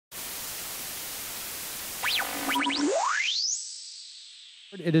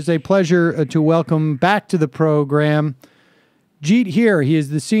It is a pleasure to welcome back to the program Jeet Heer. He is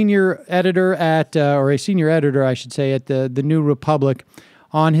the senior editor at, or a senior editor, I should say, at the New Republic.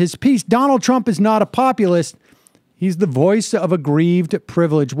 On his piece, Donald Trump is not a populist. He's the voice of aggrieved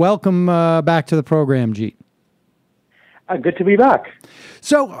privilege. Welcome back to the program, Jeet. Good to be back.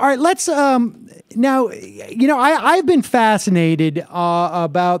 So, all right, let's now, I've been fascinated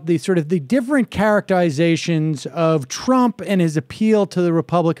about the sort of the different characterizations of Trump and his appeal to the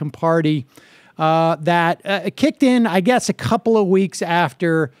Republican Party that kicked in, I guess, a couple of weeks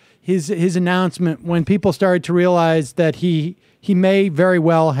after his announcement, when people started to realize that he may very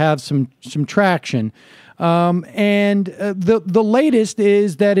well have some traction. And the latest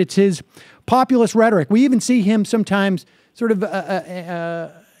is that it's his populist rhetoric. We even see him sometimes sort of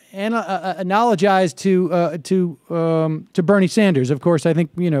analogized to Bernie Sanders. Of course, I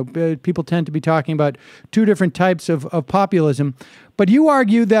think people tend to be talking about two different types of populism, but you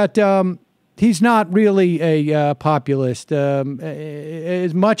argue that he's not really a populist,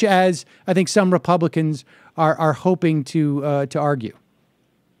 as much as I think some Republicans are hoping to argue.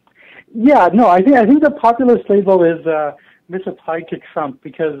 Yeah, no, I think the populist label is misapplied to Trump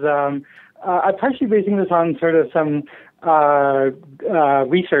because I'm partially basing this on sort of some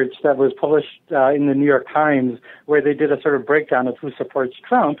research that was published in the New York Times, where they did a sort of breakdown of who supports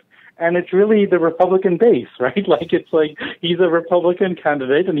Trump. And it's really the Republican base, right? It's like he's a Republican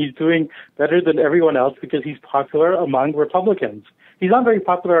candidate and he's doing better than everyone else because he's popular among Republicans. He's not very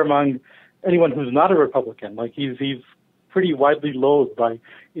popular among anyone who's not a Republican. He's pretty widely loathed by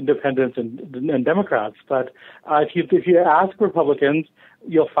independents and Democrats. But if you ask Republicans,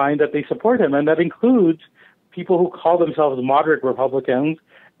 you'll find that they support him, and that includes people who call themselves moderate Republicans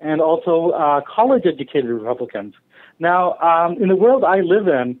and also college-educated Republicans. Now, in the world I live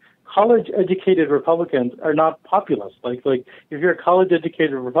in, college-educated Republicans are not populist. Like if you're a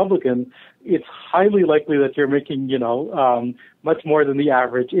college-educated Republican, it's highly likely that you're making, much more than the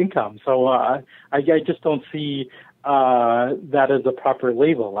average income. So I just don't see that as a proper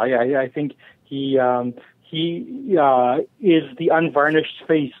label. I think he is the unvarnished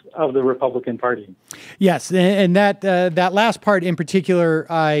face of the Republican Party. Yes, and that last part in particular,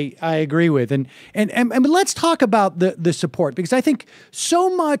 I agree with. And let's talk about the support, because I think so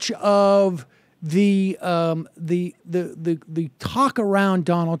much of the talk around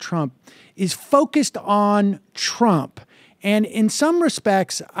Donald Trump is focused on Trump. And in some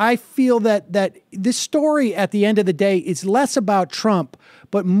respects, I feel that this story at the end of the day is less about Trump,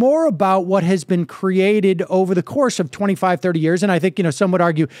 but more about what has been created over the course of 25, 30 years. And I think, some would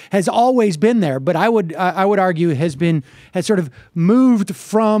argue has always been there, but I would argue has sort of moved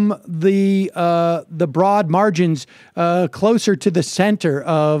from the broad margins closer to the center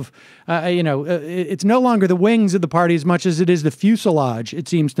of, it's no longer the wings of the party as much as it is the fuselage, it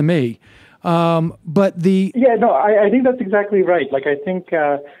seems to me. I think that's exactly right. I think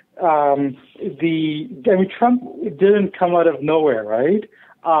Trump didn't come out of nowhere, right?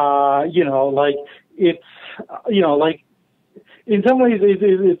 It's in some ways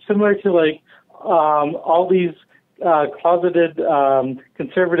it's similar to all these closeted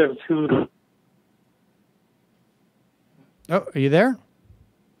conservatives who. Oh, are you there?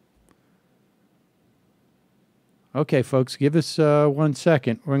 Okay, folks, give us 1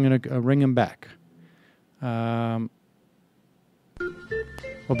 second. We're going to ring him back. We'll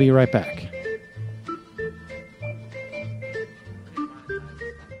be right back.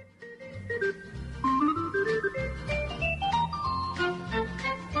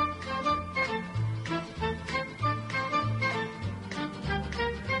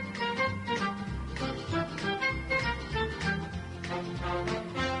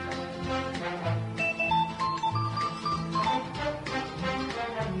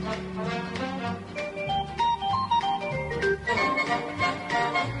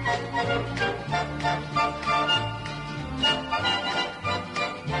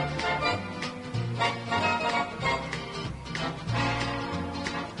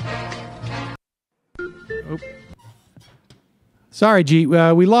 Sorry, Jeet,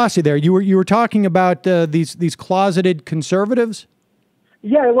 we lost you there. You were talking about these closeted conservatives.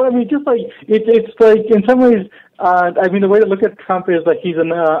 Yeah, well, it's in some ways. The way to look at Trump is he's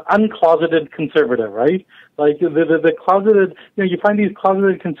an uncloseted conservative, right? The closeted, you find these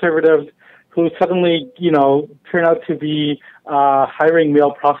closeted conservatives who suddenly, turn out to be hiring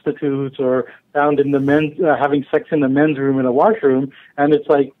male prostitutes or found in the men's having sex in the men's room in a washroom, and it's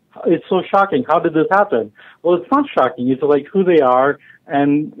so shocking. How did this happen? Well, it's not shocking. It's who they are,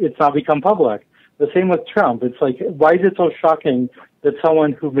 and it's not become public. The same with Trump. It's why is it so shocking that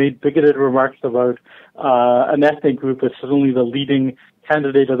someone who made bigoted remarks about an ethnic group is suddenly the leading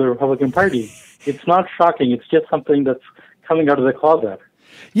candidate of the Republican Party. It's not shocking. It's just something that's coming out of the closet.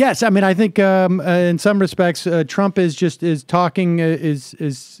 Yes, I mean, I think in some respects, Trump is talking, is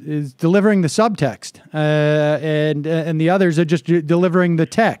delivering the subtext, and the others are just delivering the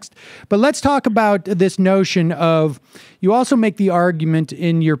text. But let's talk about this notion of. You also make the argument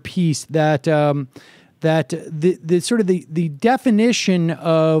in your piece that the sort of the definition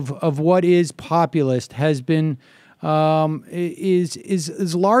of what is populist has been.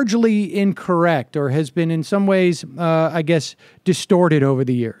 Is largely incorrect, or has been in some ways, I guess, distorted over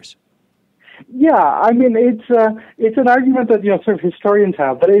the years. Yeah, I mean it's an argument that sort of historians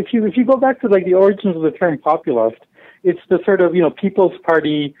have. But if you go back to like the origins of the term populist, it's the sort of People's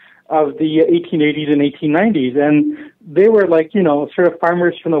Party of the 1880s and 1890s, and they were like sort of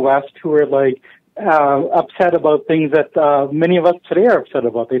farmers from the West who were like upset about things that many of us today are upset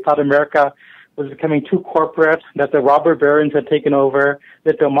about. They thought America was becoming too corporate, that the robber barons had taken over,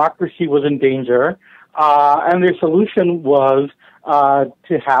 that democracy was in danger, and their solution was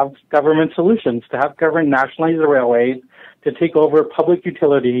to have government solutions, to have government nationalize the railways, to take over public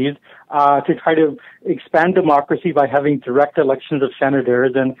utilities, to try to expand democracy by having direct elections of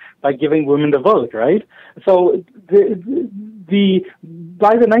senators and by giving women the vote, right? So by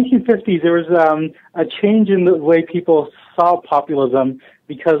the 1950s, there was a change in the way people saw populism,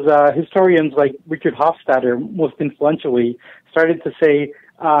 because historians like Richard Hofstadter, most influentially, started to say,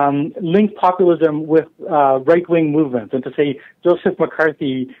 link populism with right-wing movements, and to say Joseph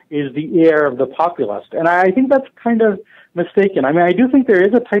McCarthy is the heir of the populist. And I think that's kind of mistaken. I mean, I do think there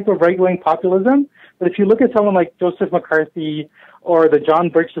is a type of right-wing populism, but if you look at someone like Joseph McCarthy or the John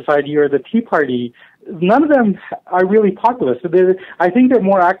Birch Society or the Tea Party, none of them are really populist. I think they're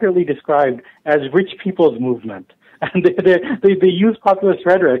more accurately described as rich people's movement. And they use populist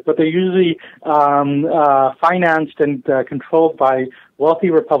rhetoric, but they're usually financed and controlled by wealthy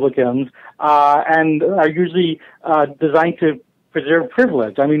Republicans, and are usually designed to preserve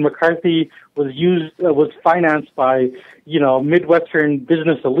privilege. I mean, McCarthy was financed by Midwestern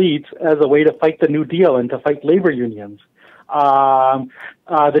business elites as a way to fight the New Deal and to fight labor unions.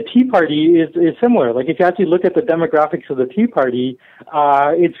 The Tea Party is similar. Like, if you actually look at the demographics of the Tea Party,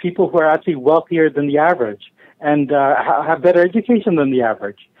 it's people who are actually wealthier than the average and have better education than the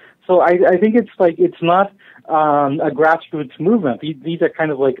average. So I think it's not a grassroots movement. These are kind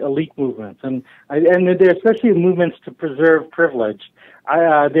of like elite movements, and they're especially movements to preserve privilege.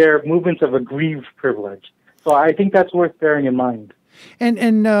 They're movements of aggrieved privilege. So I think that's worth bearing in mind. And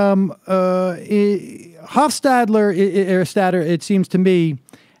Hofstadter, it seems to me,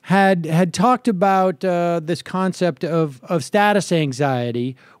 had talked about this concept of status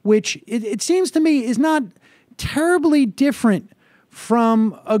anxiety, which it seems to me is not terribly different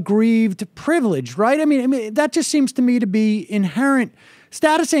from aggrieved privilege, right? I mean, that just seems to me to be inherent.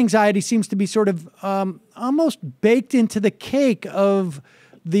 Status anxiety seems to be sort of almost baked into the cake of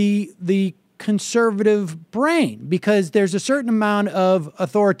the conservative brain, because there's a certain amount of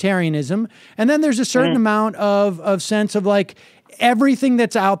authoritarianism, and then there's a certain amount of sense of like everything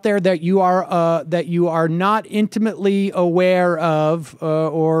that's out there that you are not intimately aware of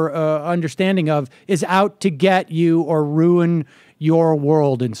or understanding of is out to get you or ruin your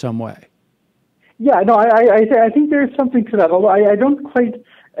world in some way. Yeah, no, I think there's something to that. Although I don't quite,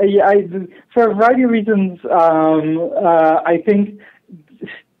 for a variety of reasons, I think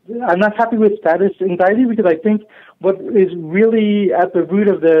I'm not happy with status anxiety, because I think what is really at the root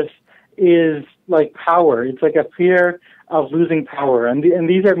of this is like power. It's like a fear of losing power, and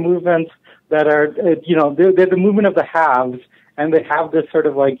these are movements that are they're the movement of the haves, and they have this sort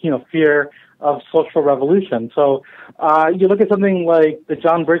of like fear of social revolution. So you look at something like the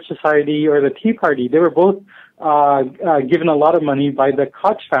John Birch Society or the Tea Party. They were both given a lot of money by the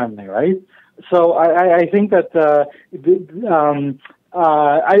Koch family, right? So I think that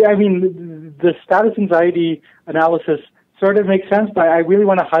I mean, the status anxiety analysis sort of makes sense, but I really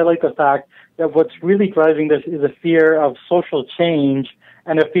want to highlight the fact that what's really driving this is a fear of social change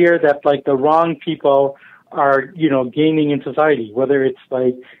and a fear that like the wrong people are, gaining in society, whether it's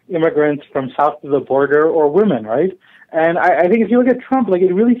like immigrants from south of the border or women, right? And I think if you look at Trump, like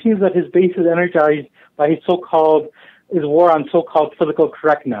it really seems that his base is energized by his war on so-called political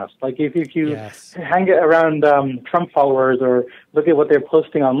correctness. Like if you hang it around Trump followers or look at what they're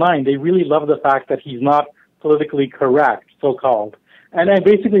posting online, they really love the fact that he's not politically correct, so-called. And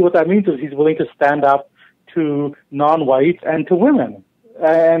basically what that means is he's willing to stand up to non-whites and to women.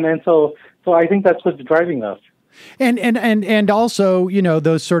 And so I think that's what's driving this. And also,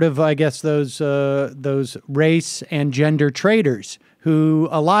 those sort of, I guess, those race and gender traitors who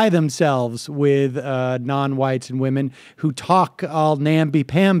ally themselves with non-whites and women who talk all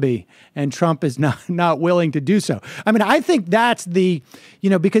namby-pamby, and Trump is not willing to do so. I mean, I think that's the,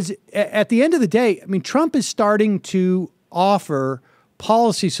 because at the end of the day, I mean, Trump is starting to offer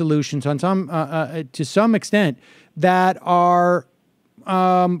policy solutions on to some extent that are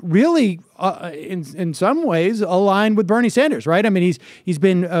really, in some ways, aligned with Bernie Sanders, right? I mean, he's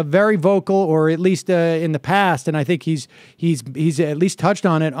been very vocal, or at least in the past, and I think he's at least touched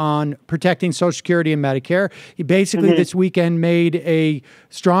on it, on protecting Social Security and Medicare. He basically this weekend made a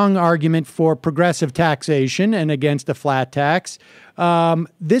strong argument for progressive taxation and against a flat tax.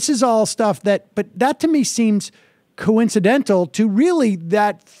 This is all stuff but that to me seems coincidental to really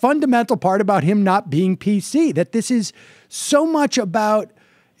that fundamental part about him not being PC, that this is so much about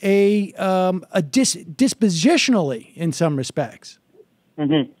a dispositionally in some respects.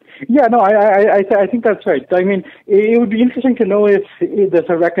 Yeah, no, I think that's right. I mean, it would be interesting to know if the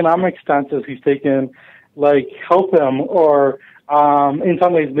sort of economic stances he's taken, like, help him, or in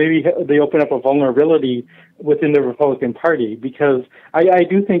some ways maybe they open up a vulnerability within the Republican Party, because I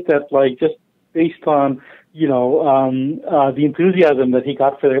do think that, like, just based on the enthusiasm that he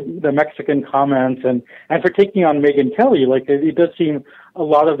got for the Mexican comments and for taking on Megyn Kelly, like, it does seem a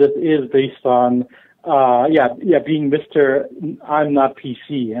lot of this is based on, being Mr. I'm not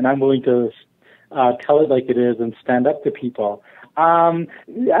PC, and I'm willing to tell it like it is and stand up to people. I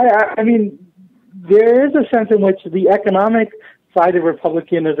mean, there is a sense in which the economic side of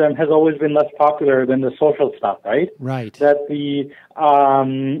republicanism has always been less popular than the social stuff, right? Right. That in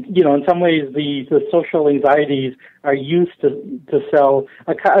some ways the social anxieties are used to sell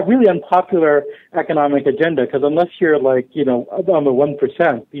a really unpopular economic agenda, because unless you're on the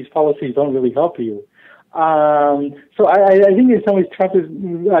 1%, these policies don't really help you. So I think in some ways Trump is,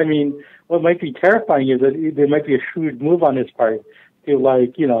 what might be terrifying is that there might be a shrewd move on his part to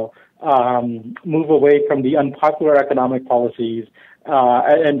move away from the unpopular economic policies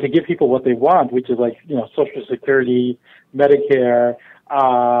and to give people what they want, which is Social Security, Medicare,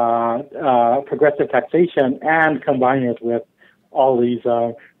 progressive taxation, and combine it with all these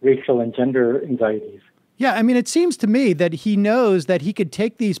racial and gender anxieties. Yeah, I mean, it seems to me that he knows that he could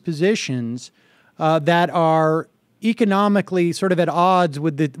take these positions that are economically sort of at odds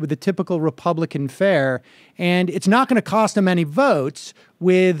with the typical Republican fare, and it's not going to cost him any votes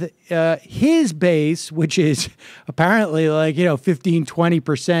with his base, which is apparently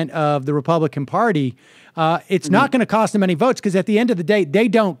 15-20% of the Republican Party. It's not going to cost them any votes, because at the end of the day, they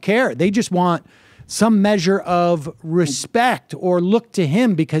don't care. They just want some measure of respect or look to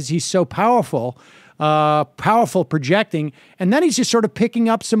him because he's so powerful projecting, and then he's just sort of picking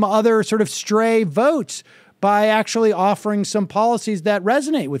up some other sort of stray votes by actually offering some policies that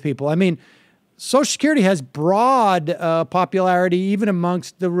resonate with people. I mean, Social Security has broad popularity even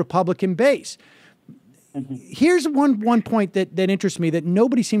amongst the Republican base. Here's one point that interests me that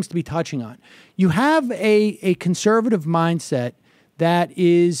nobody seems to be touching on. You have a conservative mindset that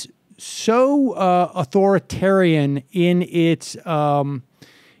is so authoritarian in its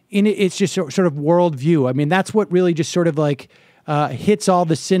just sort of worldview. I mean, that's what really just sort of hits all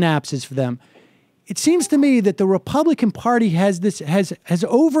the synapses for them. It seems to me that the Republican Party has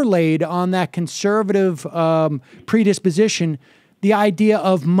overlaid on that conservative predisposition the idea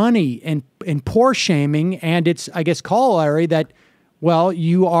of money and poor shaming, and its, I guess, corollary that, well,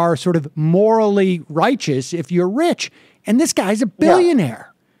 you are sort of morally righteous if you're rich, and this guy's a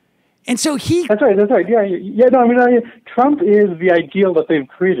billionaire, and so he. That's right. Yeah. No, Trump is the ideal that they've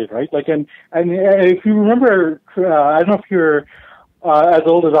created, right? And if you remember, I don't know if you're as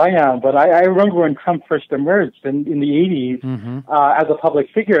old as I am, but I remember when Trump first emerged in the 80s as a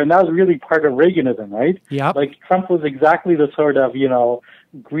public figure, and that was really part of Reaganism, right? Yeah. Trump was exactly the sort of,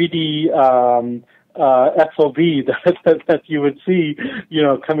 greedy SOB that you would see,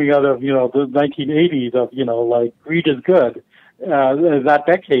 coming out of, the 1980s of, greed is good, that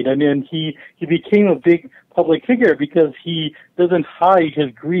decade. And then he became a big public figure because he doesn't hide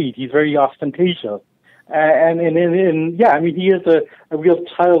his greed. He's very ostentatious. And he is a real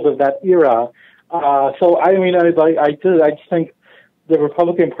child of that era. So I just think the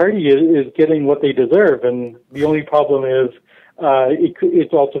Republican Party is getting what they deserve, and the only problem is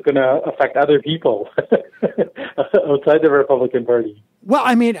it's also going to affect other people outside the Republican Party. Well,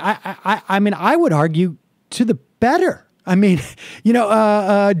 I would argue to the better. I mean,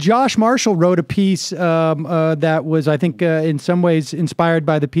 Josh Marshall wrote a piece that was, I think, in some ways inspired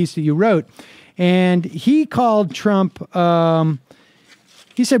by the piece that you wrote. And he called Trump,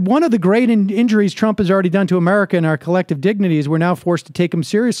 he said, one of the great injuries Trump has already done to America and our collective dignity is we're now forced to take him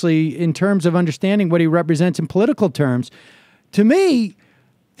seriously in terms of understanding what he represents in political terms. to me,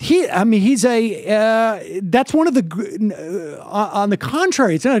 he's that's one of the, on the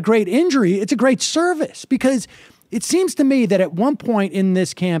contrary, it's not a great injury, it's a great service, because it seems to me that at one point in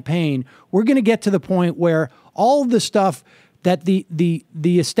this campaign, we're going to get to the point where all of the stuff that the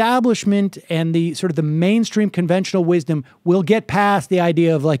establishment and the sort of the mainstream conventional wisdom will get past the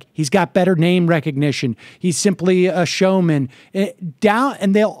idea of like, he's got better name recognition, he's simply a showman, and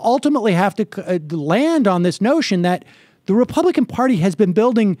they'll ultimately have to land on this notion that the Republican Party has been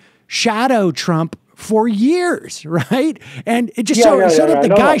building shadow Trump for years, right? And it just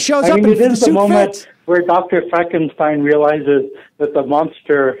the guy shows up. It is the moment where Dr. Frankenstein realizes that the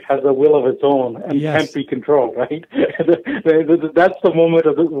monster has a will of its own and can't be controlled, right? That's the moment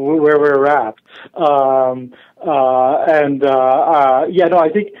where we're at. I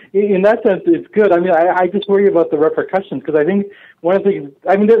think in that sense it's good. I mean, I just worry about the repercussions, because I think one of the things,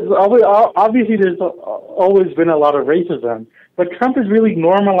 there's always been a lot of racism, but Trump is really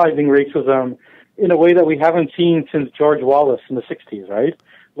normalizing racism in a way that we haven't seen since George Wallace in the 60s, right?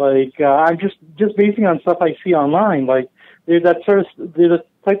 Like, I'm just basing on stuff I see online. Like, there's a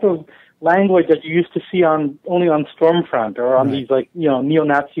type of language that you used to see only on Stormfront or on these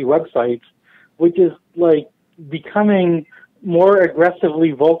neo-Nazi websites, which is like becoming more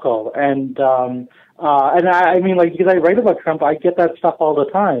aggressively vocal. And because I write about Trump, I get that stuff all the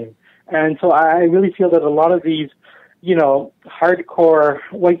time. And so I really feel that a lot of these, hardcore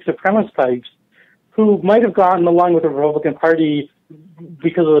white supremacist types who might have gotten along with the Republican Party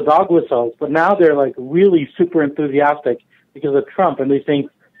because of the dog whistles, but now they're like really super enthusiastic because of Trump, and they think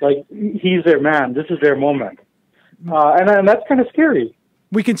like he's their man. This is their moment, and that's kind of scary.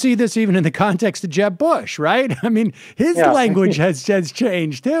 We can see this even in the context of Jeb Bush, right? I mean, his language has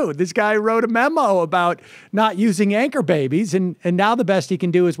changed too. This guy wrote a memo about not using anchor babies, and now the best he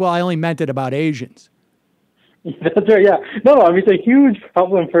can do is, well, I only meant it about Asians. That's right. Yeah. No. It's a huge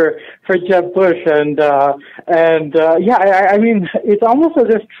problem for Jeb Bush, it's almost as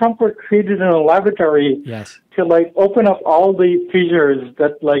if Trump were created in a laboratory to like open up all the fissures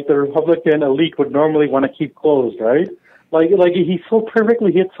that like the Republican elite would normally want to keep closed, right? Like he so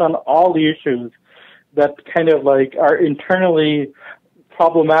perfectly hits on all the issues that kind of like are internally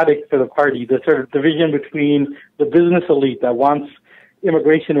problematic for the party. The sort of division between the business elite that wants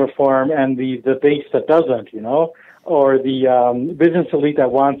immigration reform and the base that doesn't, or the business elite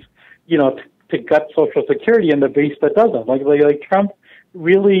that wants, to gut Social Security and the base that doesn't. Like Trump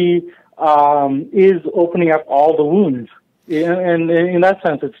really is opening up all the wounds. And in that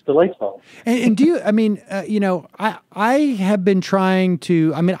sense, it's delightful. And do you, I have been trying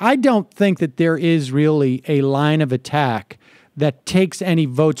to, I don't think that there is really a line of attack that takes any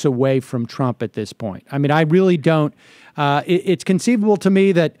votes away from Trump at this point. I really don't. It's conceivable to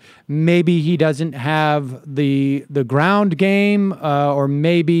me that maybe he doesn't have the ground game, or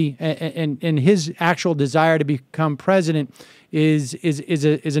maybe and his actual desire to become president is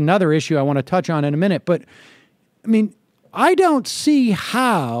another issue I want to touch on in a minute. But I don't see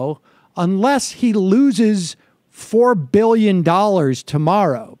how, unless he loses $4 billion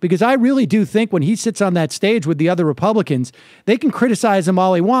tomorrow, because I really do think when he sits on that stage with the other Republicans, they can criticize him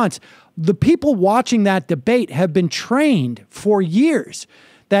all he wants. The people watching that debate have been trained for years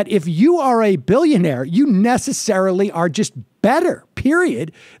that if you are a billionaire, you necessarily are just better,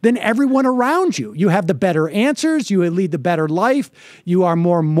 period, than everyone around you. You have the better answers. You lead the better life. You are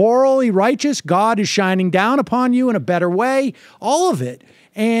more morally righteous. God is shining down upon you in a better way. All of it.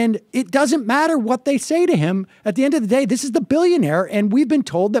 And it doesn't matter what they say to him. At the end of the day, this is the billionaire, and we've been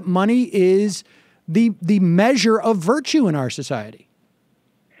told that money is the measure of virtue in our society.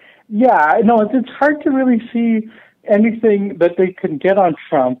 Yeah, no, it's hard to really see anything that they can get on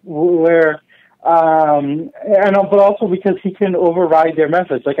Trump where, but also because he can override their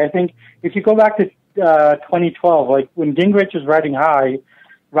message. Like, I think if you go back to 2012, like when Gingrich was riding high,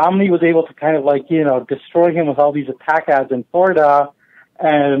 Romney was able to kind of like, destroy him with all these attack ads in Florida,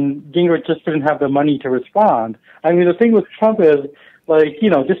 and Gingrich just didn't have the money to respond. The thing with Trump is, like,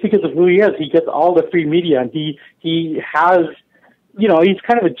 just because of who he is, he gets all the free media, and he has, he's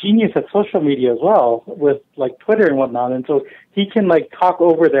kind of a genius at social media as well, with like Twitter and whatnot, and so he can like talk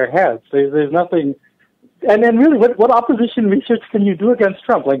over their heads. There's nothing, and then really, what opposition research can you do against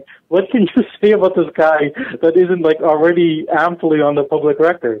Trump? Like, what can you say about this guy that isn't like already amply on the public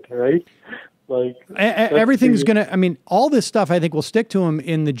record, right? Like, everything's going to, all this stuff I think will stick to him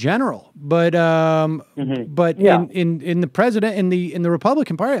in the general, but in the president, in the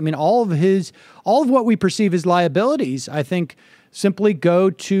Republican Party, all of what we perceive as liabilities, I think simply go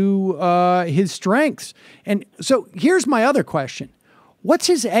to his strengths. And so here's my other question. What's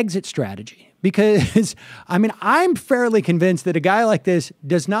his exit strategy? Because, I mean, I'm fairly convinced that a guy like this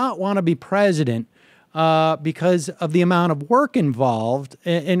does not want to be president because of the amount of work involved.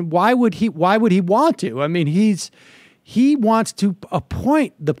 And why would he want to? I mean, he wants to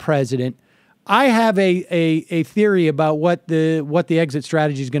appoint the president. I have a theory about what the exit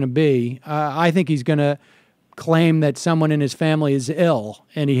strategy is going to be. I think he's going to claim that someone in his family is ill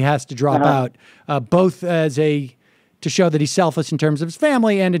and he has to drop out, both to show that he's selfless in terms of his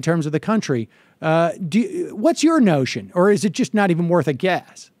family and in terms of the country. What's your notion, or is it just not even worth a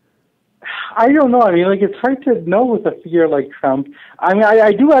guess? I don't know. I mean, like, it's hard to know with a figure like Trump. I mean,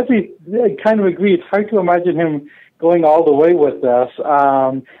 I do actually kind of agree. It's hard to imagine him going all the way with this.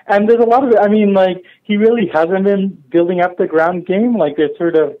 And there's a lot of it. I mean, like, he really hasn't been building up the ground game. Like, it's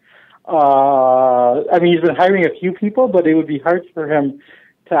sort of, I mean, he's been hiring a few people, but it would be hard for him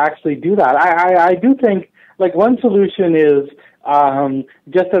to actually do that. I do think, like, one solution is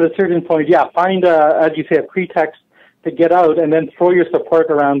just at a certain point, find, as you say, a pretext to get out, and then throw your support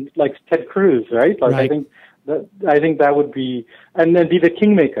around, like Ted Cruz, right? Like, right. I think that would be, and then be the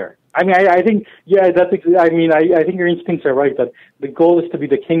kingmaker. I mean, I think, that's. I mean, I think your instincts are right that the goal is to be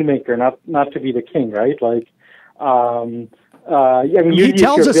the kingmaker, not to be the king, right? Like, I mean, he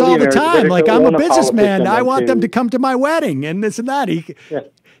tells us all the time, like, I'm a businessman, I want them to come to my wedding, and this and that.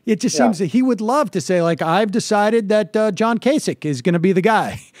 It just seems that he would love to say, like, I've decided that John Kasich is going to be the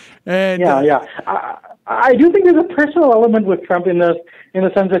guy. And, I do think there's a personal element with Trump in the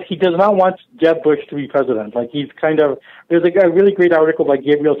sense that he does not want Jeb Bush to be president. Like, he's kind of, there's a really great article by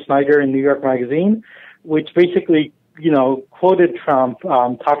Gabriel Snyder in New York Magazine, which basically, quoted Trump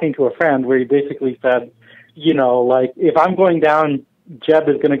talking to a friend, where he basically said, like, if I'm going down, Jeb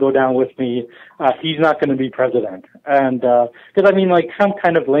is going to go down with me. He's not going to be president. And, because I mean, like, Trump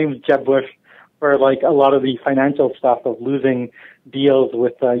kind of blames Jeb Bush for, like, a lot of the financial stuff of losing deals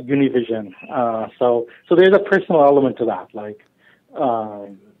with Univision. So there's a personal element to that. Like,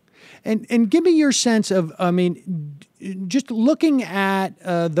 and give me your sense of, I mean, just looking at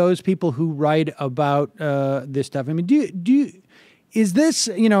those people who write about this stuff. I mean, is this,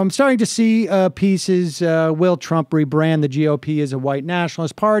 I'm starting to see pieces, will Trump rebrand the GOP as a white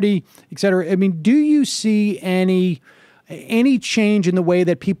nationalist party, et cetera? I mean, do you see any change in the way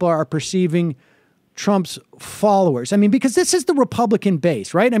that people are perceiving Trump's followers? I mean, because this is the Republican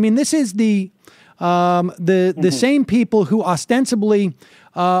base, right? I mean, this is the same people who ostensibly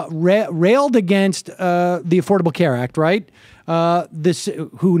railed against the Affordable Care Act, right?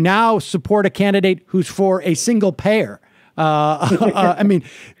 Who now support a candidate who's for a single payer. I mean,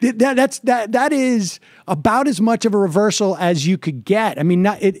 that is about as much of a reversal as you could get. I mean,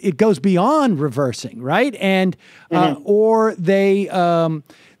 it goes beyond reversing, right? And or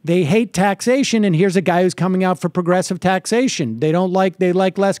they hate taxation, and here's a guy who's coming out for progressive taxation. They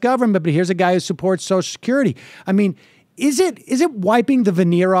like less government, but here's a guy who supports Social Security. I mean, is it wiping the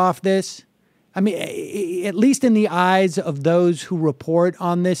veneer off this? I mean, at least in the eyes of those who report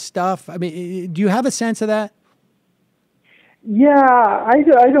on this stuff. I mean, do you have a sense of that? Yeah, I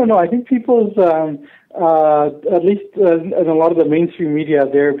don't know. I think people's, at least in a lot of the mainstream media,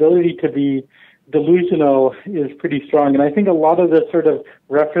 their ability to be delusional is pretty strong. And I think a lot of this sort of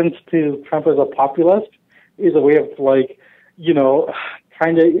reference to Trump as a populist is a way of, like,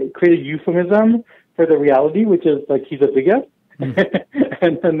 trying to create a euphemism for the reality, which is, like, he's a bigot. And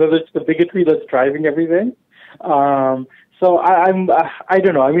it's the bigotry that's driving everything. So I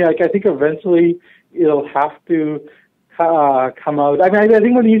don't know. I mean, like, I think eventually it'll have to come out. I mean, I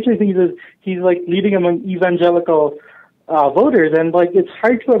think one of the interesting things is he's, like, leading among evangelical voters, and, like, it's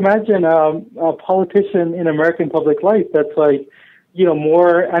hard to imagine a politician in American public life that's, like,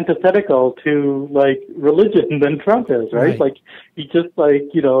 more antithetical to, like, religion than Trump is, right? Like, he just, like,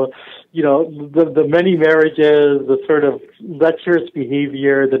 the many marriages, the sort of lecherous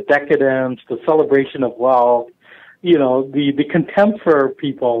behavior, the decadence, the celebration of wealth, the contempt for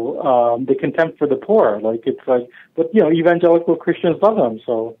people, the contempt for the poor. Like, it's like, but, evangelical Christians love him,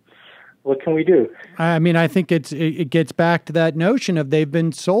 so what can we do? I mean, I think it gets back to that notion of they've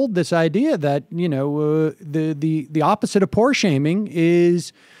been sold this idea that, the opposite of poor shaming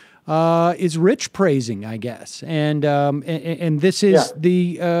is rich praising, I guess. And this is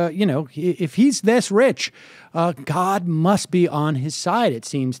if he's this rich, God must be on his side, it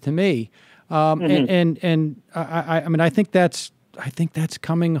seems to me. I mean, I think that's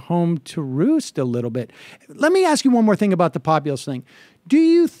coming home to roost a little bit. Let me ask you one more thing about the populist thing. Do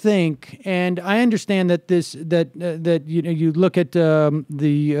you think, and I understand that you look at the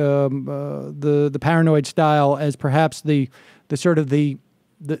paranoid style as perhaps the sort of the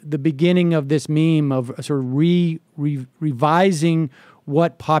beginning of this meme of sort of revising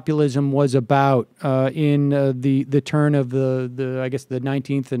what populism was about in the turn of the I guess the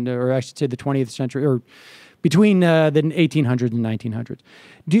 19th or I should say the 20th century, or between the 1800s and 1900s.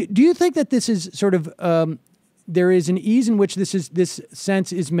 Do you think that this is sort of there is an ease in which this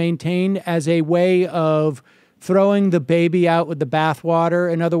sense is maintained as a way of throwing the baby out with the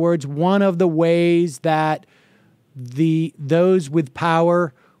bathwater? In other words, one of the ways that those with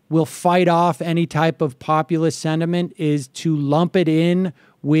power will fight off any type of populist sentiment is to lump it in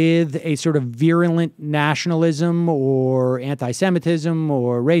with a sort of virulent nationalism or anti-Semitism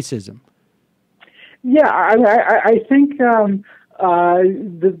or racism. Yeah, I think there's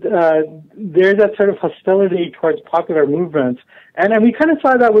that sort of hostility towards popular movements. And we kind of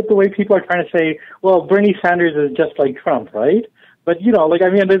saw that with the way people are trying to say, well, Bernie Sanders is just like Trump, right? But,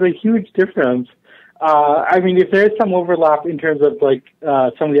 there's a huge difference. If there is some overlap in terms of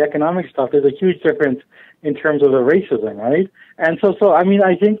some of the economic stuff, there's a huge difference in terms of the racism, right? And so I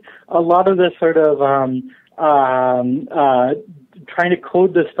think a lot of this sort of trying to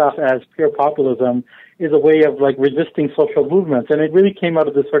code this stuff as pure populism is a way of resisting social movements, and it really came out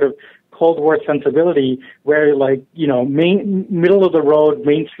of this sort of Cold War sensibility where middle of the road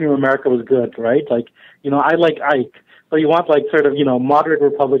mainstream America was good, right? I like Ike, so you want moderate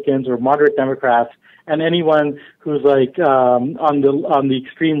Republicans or moderate Democrats. And anyone who's on the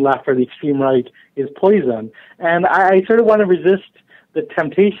extreme left or the extreme right is poison. And I sort of want to resist the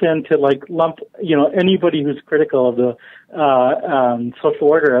temptation to lump anybody who's critical of the social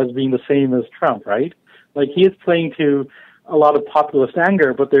order as being the same as Trump, right? He is playing to a lot of populist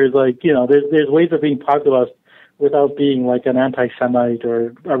anger, but there's there's ways of being populist without being an anti-Semite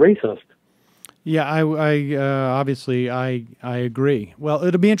or a racist. Yeah, obviously I agree. Well,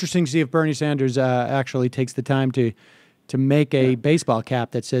 it'll be interesting to see if Bernie Sanders actually takes the time to make a baseball cap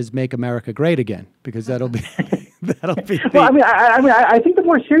that says "Make America Great Again," because that'll be Well, I think the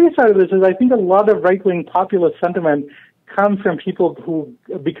more serious side of this is I think a lot of right-wing populist sentiment comes from people who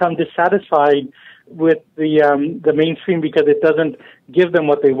become dissatisfied with the mainstream because it doesn't give them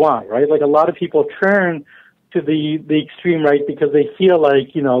what they want, right? A lot of people turn to the extreme right because they feel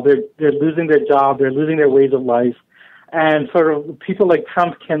they're losing their job, they're losing their ways of life, and sort of people like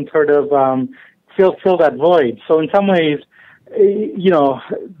Trump can sort of fill that void. So in some ways,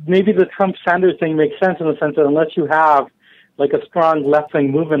 maybe the Trump-Sanders thing makes sense in the sense that unless you have a strong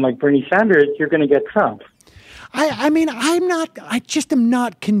left-wing movement like Bernie Sanders, you're going to get Trump. I just am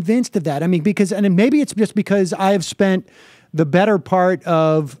not convinced of that. And maybe it's just because I've spent the better part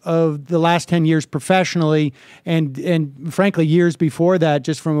of the last 10 years professionally and frankly years before that,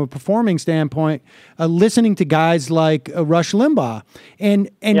 just from a performing standpoint, listening to guys like Rush Limbaugh and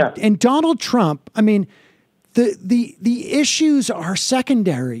Donald Trump. The issues are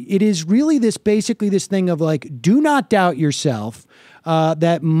secondary. It is really basically this thing of do not doubt yourself.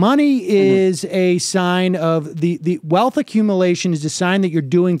 That money is a sign of the wealth accumulation is a sign that you're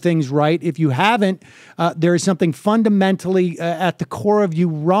doing things right. If you haven't, there is something fundamentally at the core of you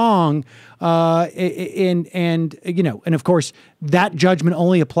wrong. And of course that judgment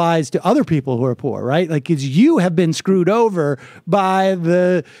only applies to other people who are poor, right? Because you have been screwed over by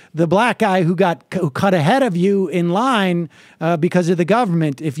the black guy who cut ahead of you in line because of the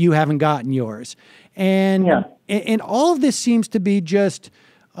government if you haven't gotten yours. And all of this seems to be just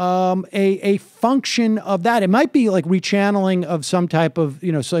a function of that. It might be rechanneling of some type of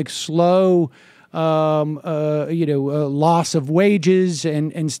slow loss of wages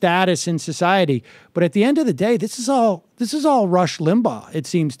and status in society. But at the end of the day, this is all Rush Limbaugh, it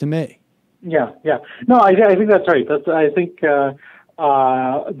seems to me. Yeah. No, I think that's right. That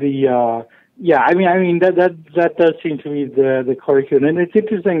does seem to be the core issue. And it's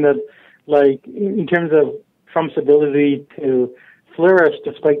interesting that in terms of Trump's ability to flourish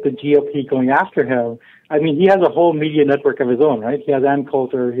despite the GOP going after him, he has a whole media network of his own, right? He has Ann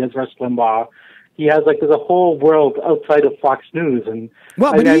Coulter, he has Rush Limbaugh, he has there's a whole world outside of Fox News, and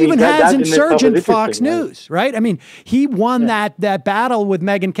he even has insurgent Fox News, right? He won that battle with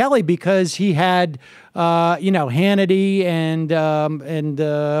Megyn Kelly because he had Hannity and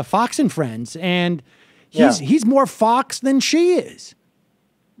Fox and Friends, and he's more Fox than she is.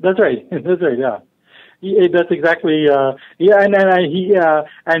 That's right. Yeah. That's exactly. And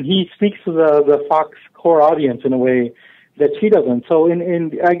he speaks to the Fox core audience in a way that she doesn't. So again,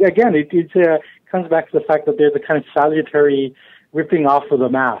 it comes back to the fact that there's a kind of salutary ripping off of the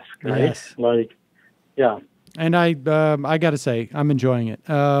mask, right? Yes. And I got to say, I'm enjoying it.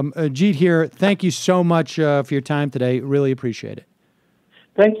 Jeet Heer, thank you so much for your time today. Really appreciate it.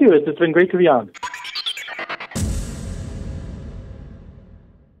 Thank you. It's been great to be on.